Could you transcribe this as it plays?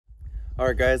All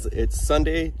right, guys, it's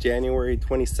Sunday, January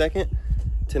 22nd,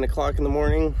 10 o'clock in the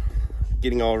morning,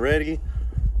 getting all ready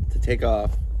to take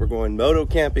off. We're going moto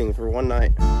camping for one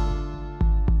night.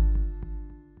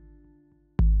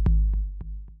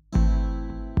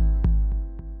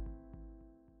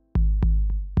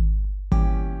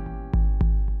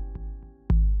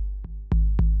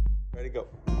 Ready to go.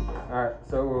 All right,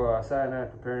 so Saturday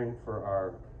night preparing for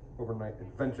our overnight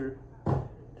adventure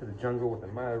to the jungle with the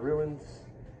Mayan ruins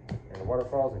and the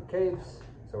waterfalls and caves.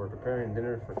 So we're preparing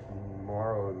dinner for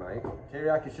tomorrow night.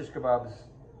 Teriyaki shish kebabs,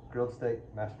 grilled steak,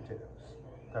 mashed potatoes.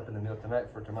 Prepping the meal tonight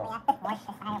for tomorrow.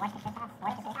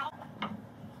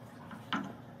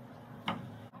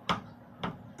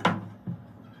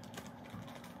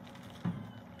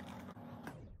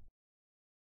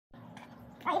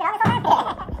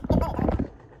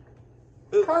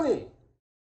 Honey!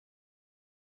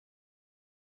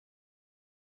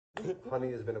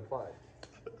 Honey has been applied.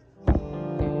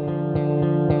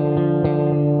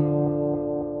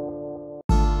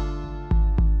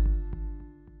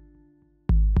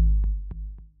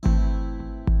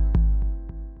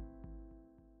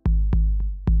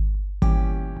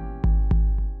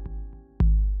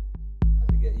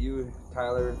 To get you,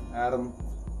 Tyler, Adam,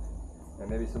 and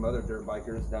maybe some other dirt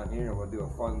bikers down here, and we'll do a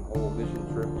fun whole mission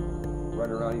trip,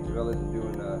 running around each village and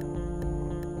doing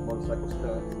motorcycle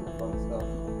stunts and fun stuff.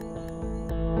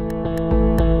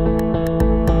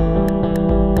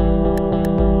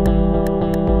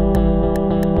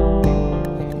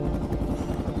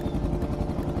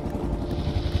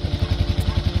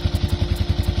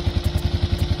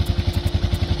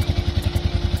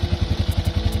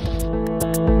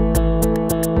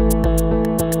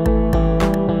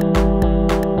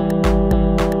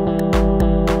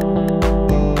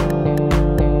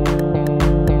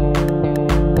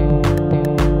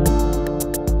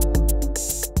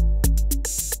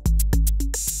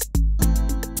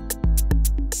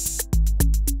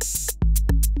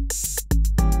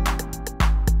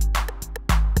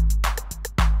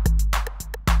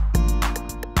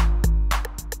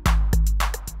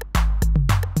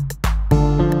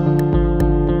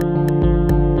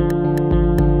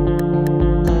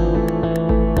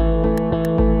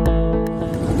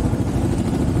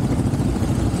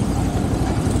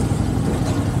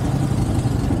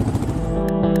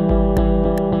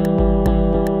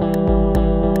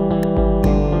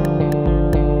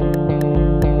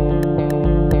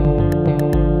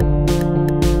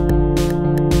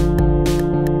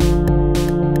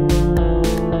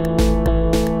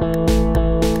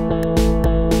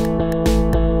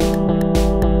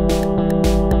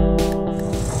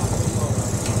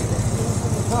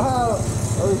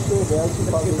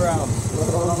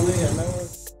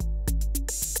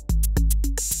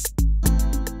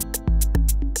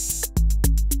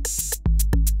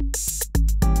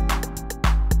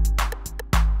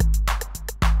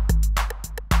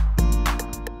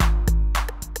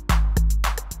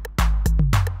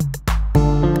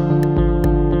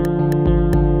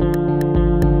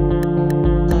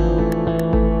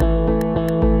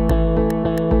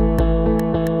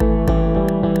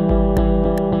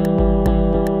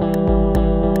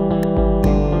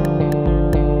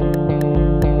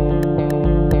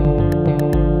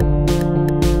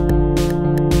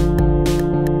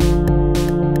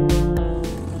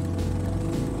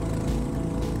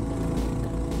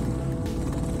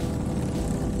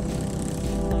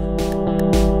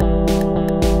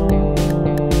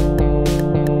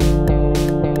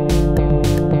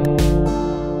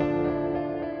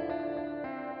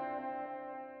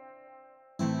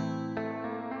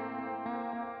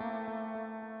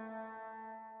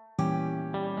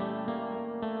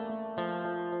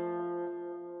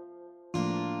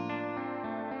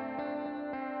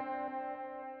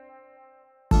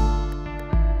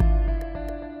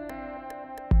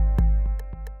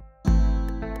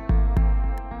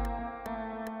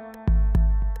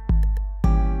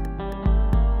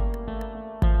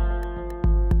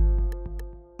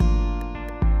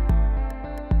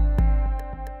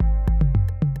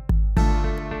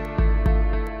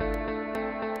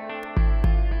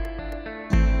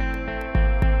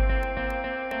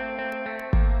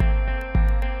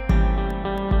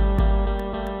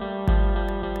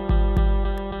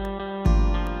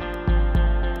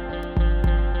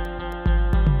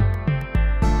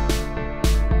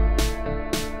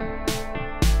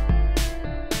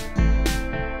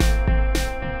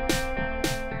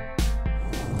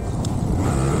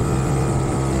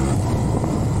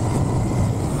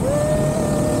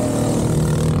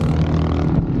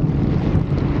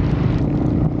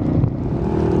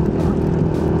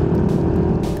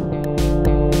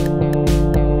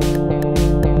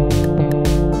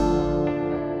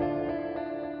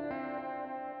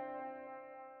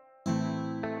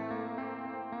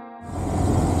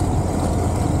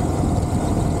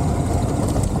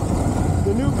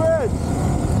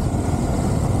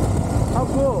 How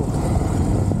cool.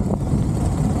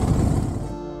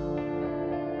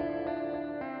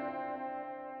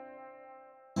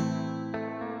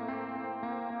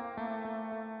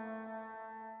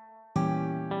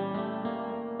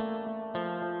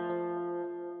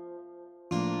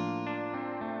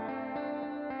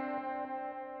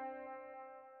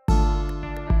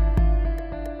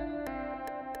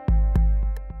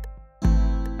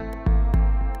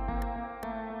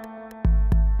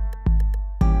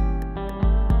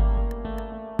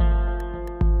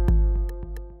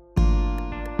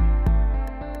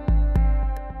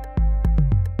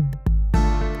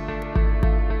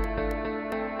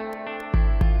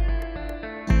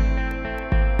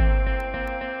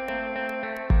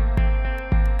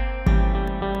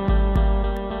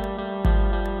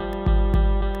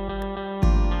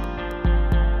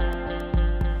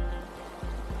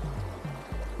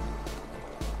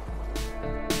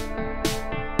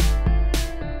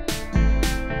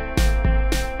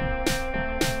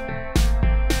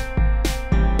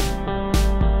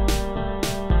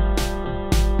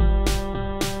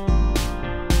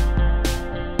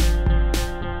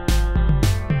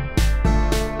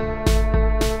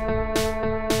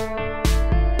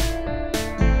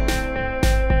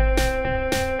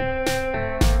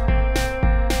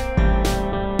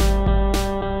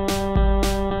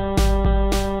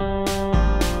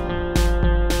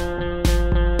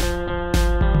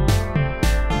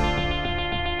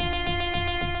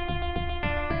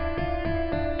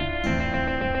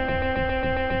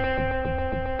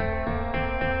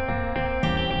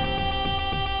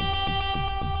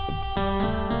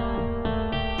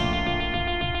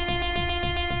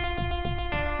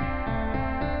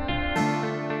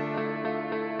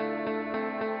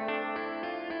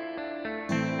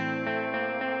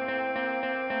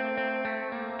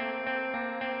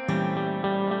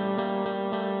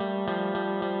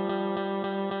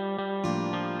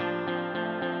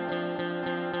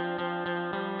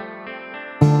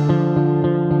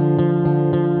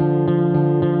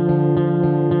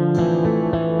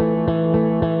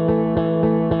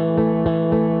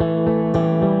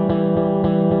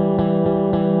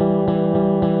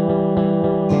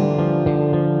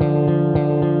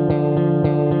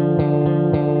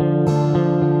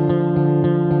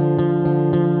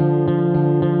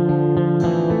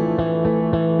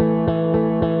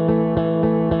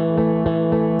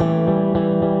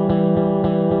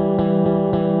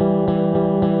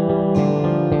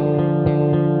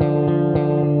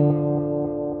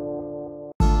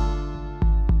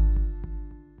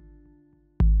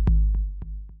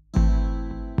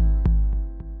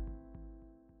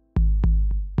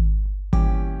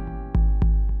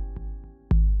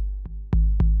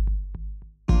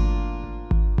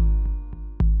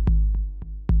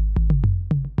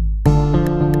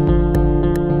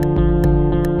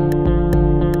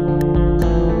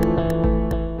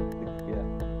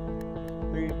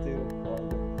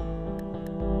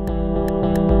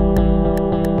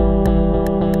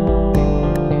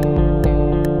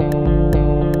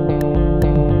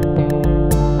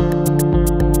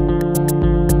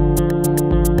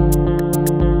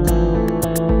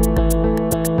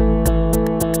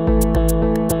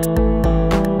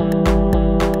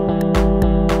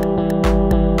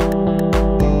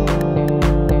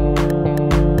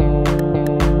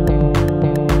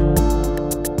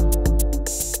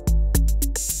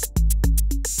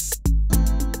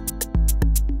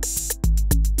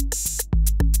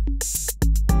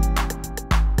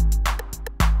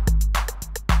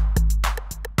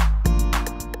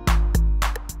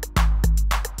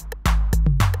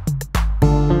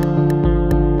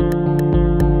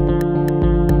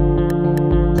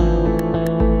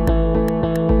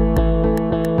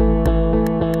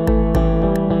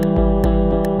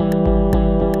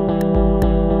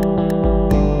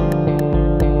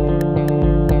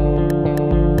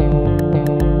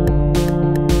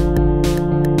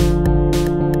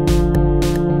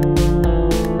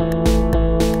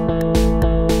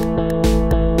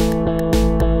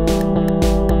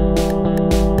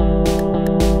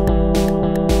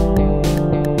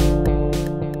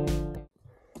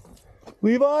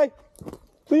 Levi?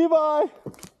 Levi?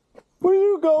 Where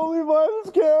you go, Levi? I'm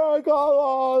scared. I got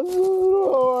lost.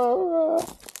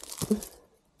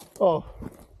 Oh.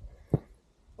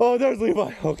 Oh, there's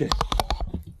Levi. Okay.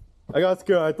 I got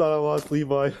scared. I thought I lost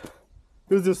Levi.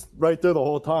 He was just right there the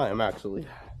whole time, actually.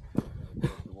 The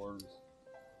worms.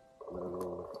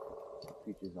 Little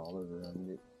creatures all over around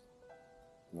it.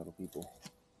 Little people.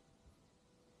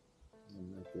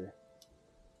 And right there.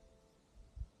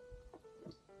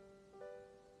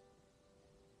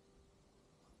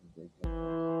 Big.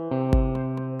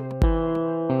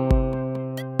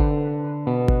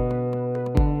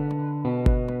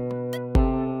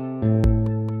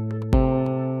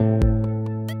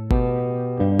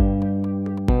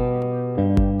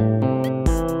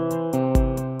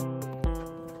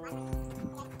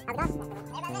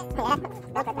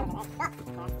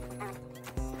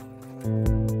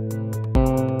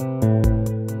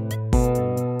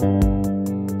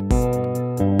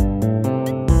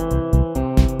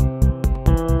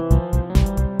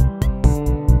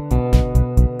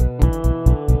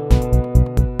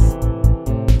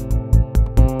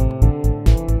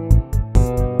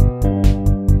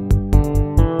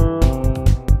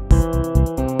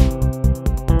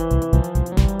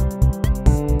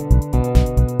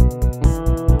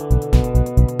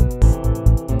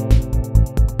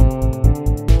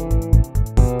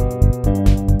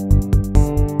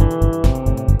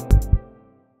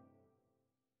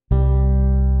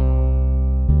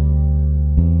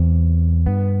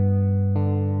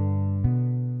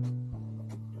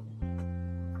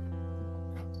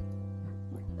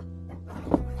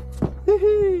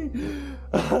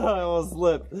 I almost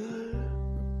slipped.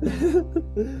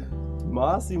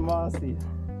 Mossy.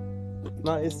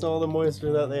 Not used to all the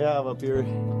moisture that they have up here.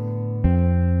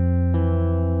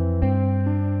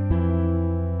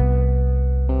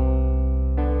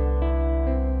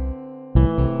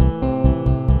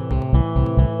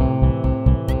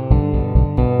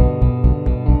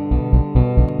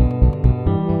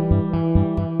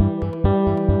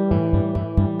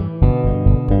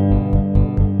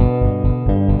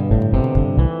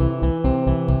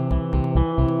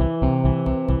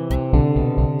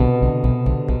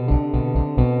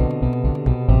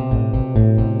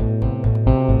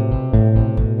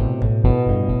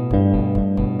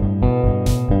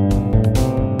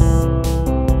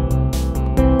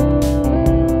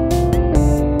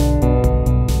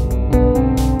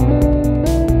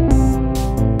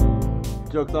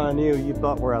 Joke's on you, you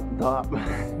thought we're at the top.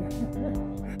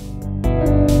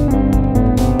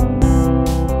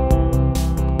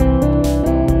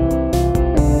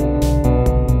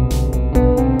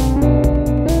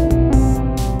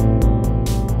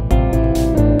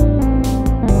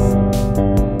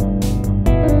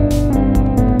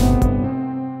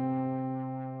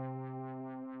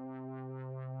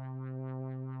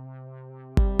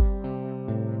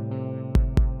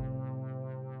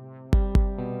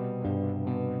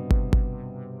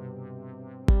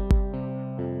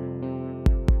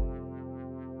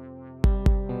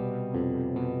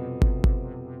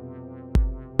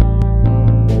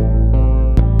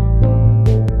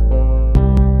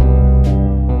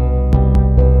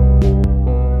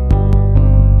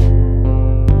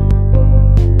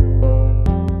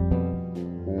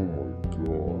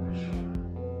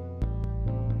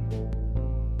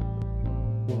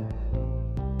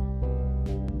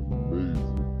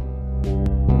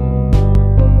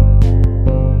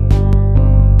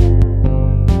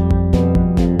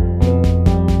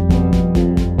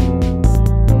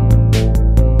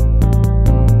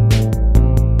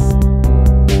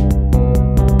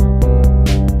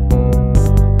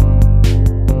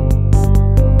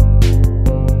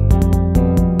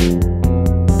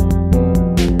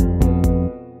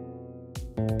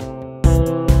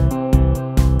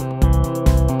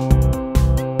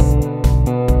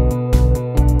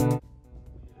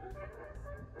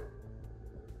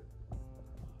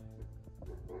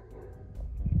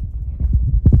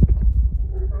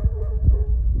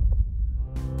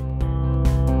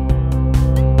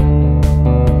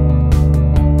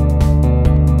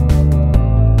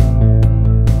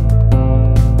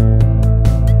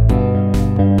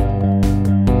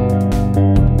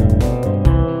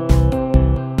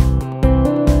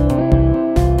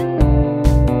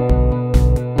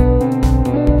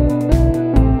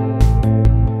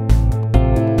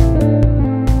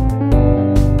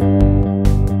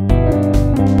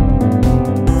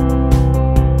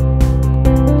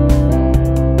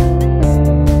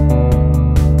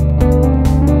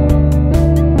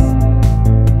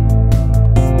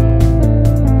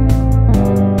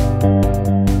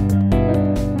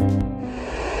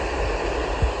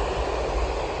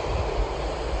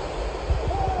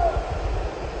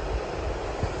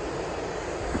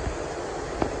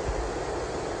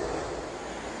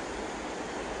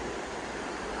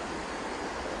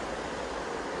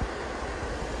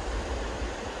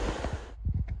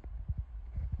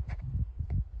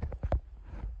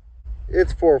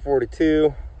 It's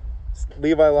 4:42.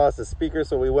 Levi lost his speaker,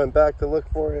 so we went back to look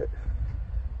for it.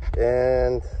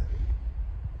 And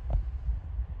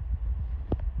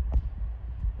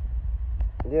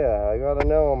yeah, I got a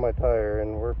nail on my tire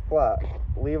and we're flat.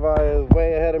 Levi is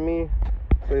way ahead of me,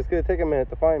 so it's gonna take a minute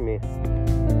to find me.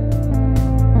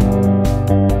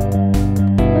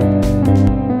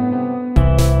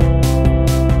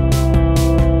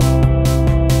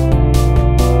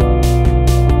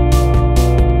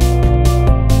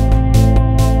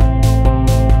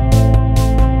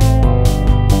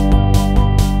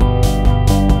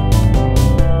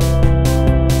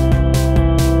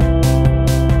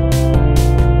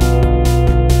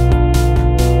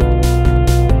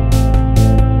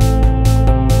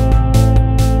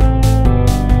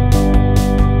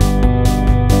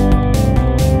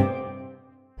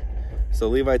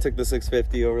 Levi took the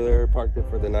 650 over there, parked it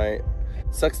for the night.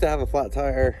 Sucks to have a flat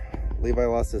tire. Levi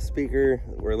lost his speaker.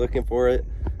 We're looking for it.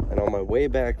 And on my way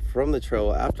back from the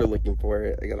trail after looking for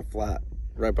it, I got a flat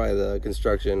right by the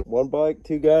construction. One bike,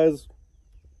 two guys,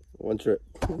 one trip.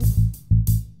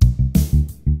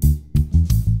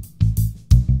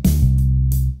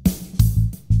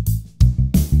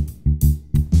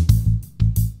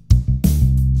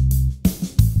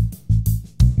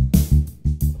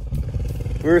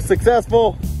 We were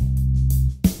successful.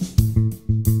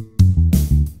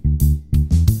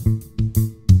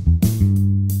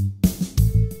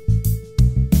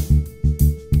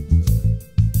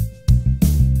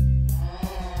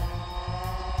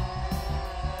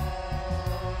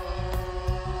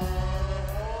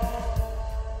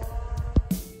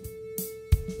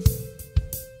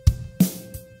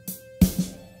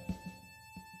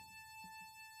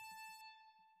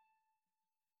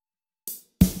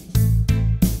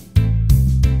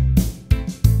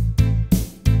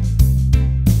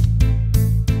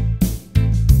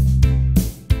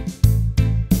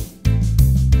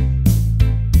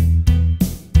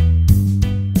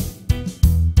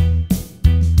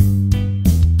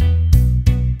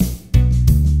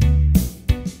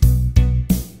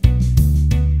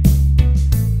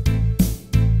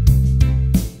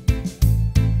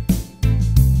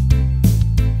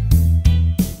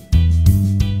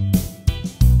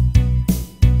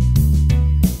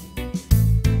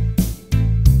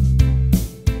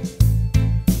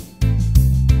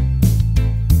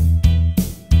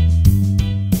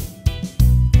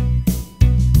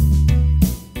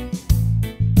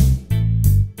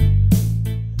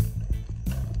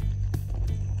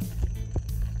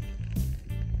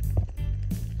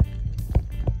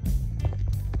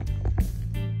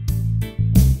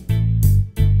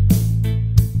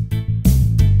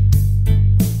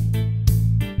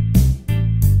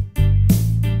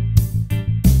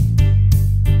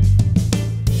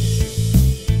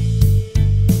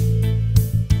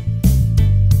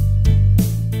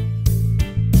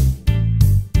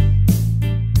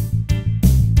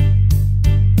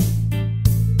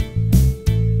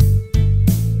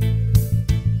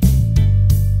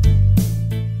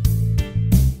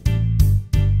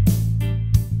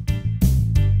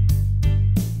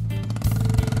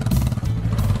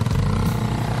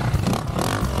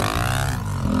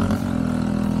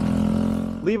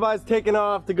 Levi's taking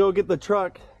off to go get the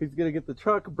truck. He's gonna get the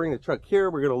truck, bring the truck here.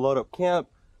 We're gonna load up camp,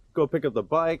 go pick up the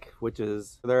bike, which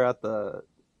is there at the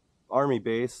army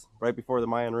base right before the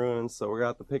Mayan ruins. So we're gonna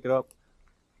have to pick it up.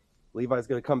 Levi's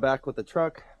gonna come back with the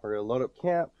truck. We're gonna load up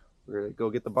camp. We're gonna go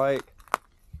get the bike,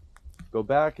 go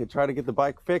back and try to get the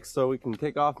bike fixed so we can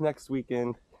take off next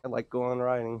weekend. I like going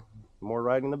riding. The more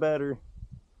riding, the better.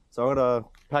 So I'm gonna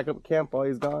pack up camp while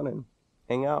he's gone and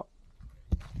hang out.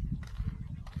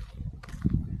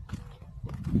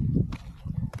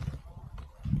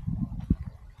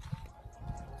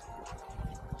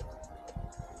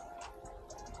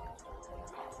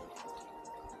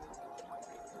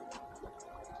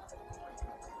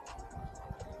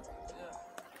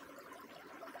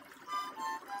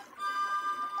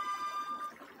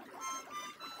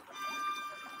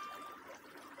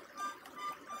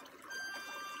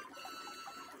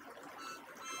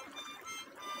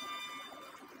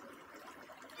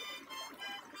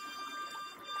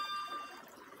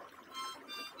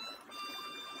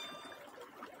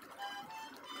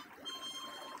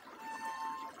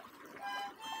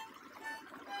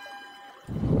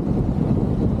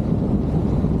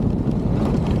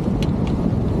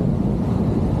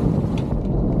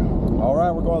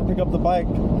 We're going to pick up the bike.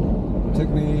 It took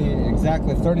me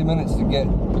exactly 30 minutes to get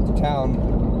to town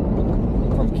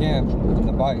from camp on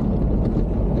the bike.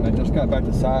 And I just got back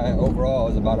to Josiah. Overall, it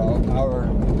was about an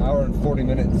hour and 40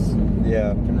 minutes.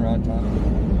 Yeah. Turnaround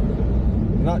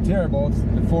time. Not terrible. It's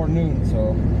before noon,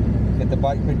 so get the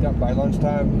bike picked up by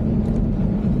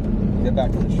lunchtime. Get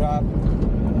back to the shop,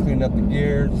 clean up the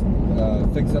gears,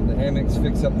 fix up the hammocks,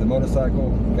 fix up the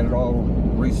motorcycle, get it all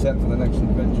reset for the next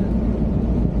adventure.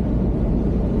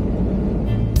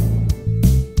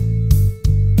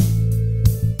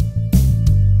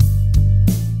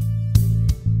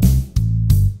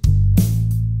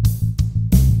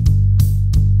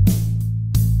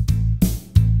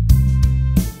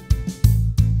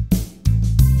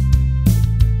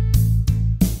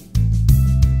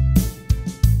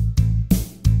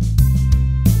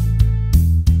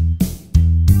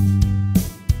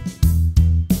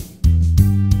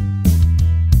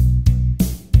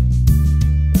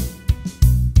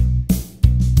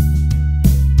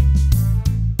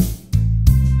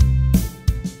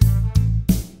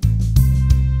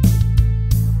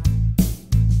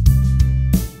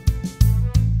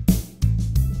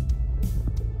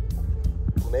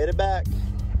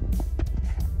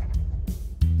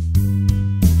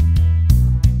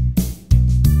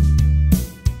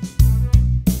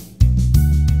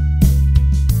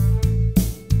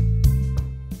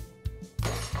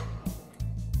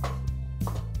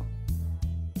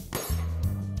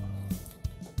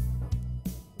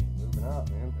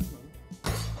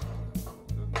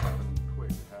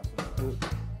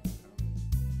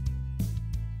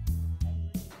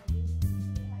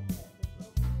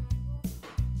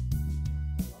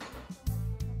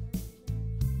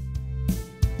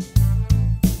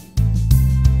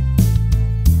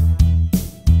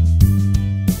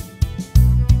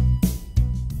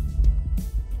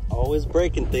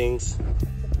 breaking things.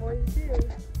 The boys do.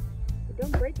 But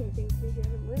don't break anything because you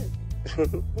haven't lived.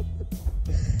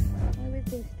 Only way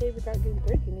things stay without doing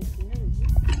breaking is you never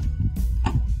use.